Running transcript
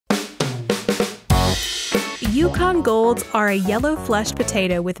Yukon Golds are a yellow fleshed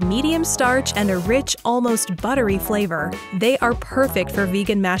potato with medium starch and a rich, almost buttery flavor. They are perfect for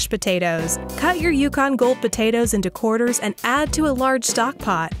vegan mashed potatoes. Cut your Yukon Gold potatoes into quarters and add to a large stock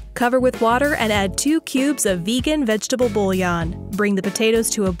pot. Cover with water and add 2 cubes of vegan vegetable bouillon. Bring the potatoes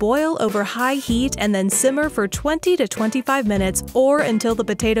to a boil over high heat and then simmer for 20 to 25 minutes or until the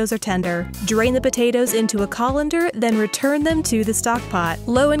potatoes are tender. Drain the potatoes into a colander, then return them to the stock pot.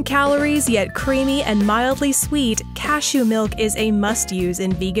 Low in calories yet creamy and mildly sweet, cashew milk is a must-use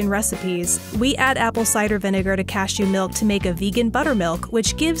in vegan recipes. We add apple cider vinegar to cashew milk to make a vegan buttermilk,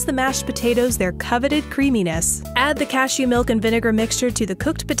 which gives the mashed potatoes their coveted creaminess. Add the cashew milk and vinegar mixture to the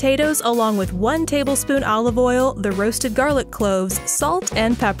cooked potatoes along with 1 tablespoon olive oil, the roasted garlic cloves, salt,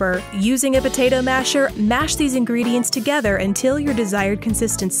 and pepper. Using a potato masher, mash these ingredients together until your desired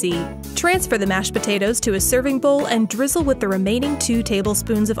consistency. Transfer the mashed potatoes to a serving bowl and drizzle with the remaining 2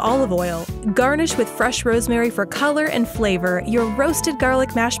 tablespoons of olive oil. Garnish with fresh rosemary for color and flavor. Your roasted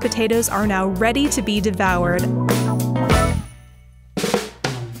garlic mashed potatoes are now ready to be devoured.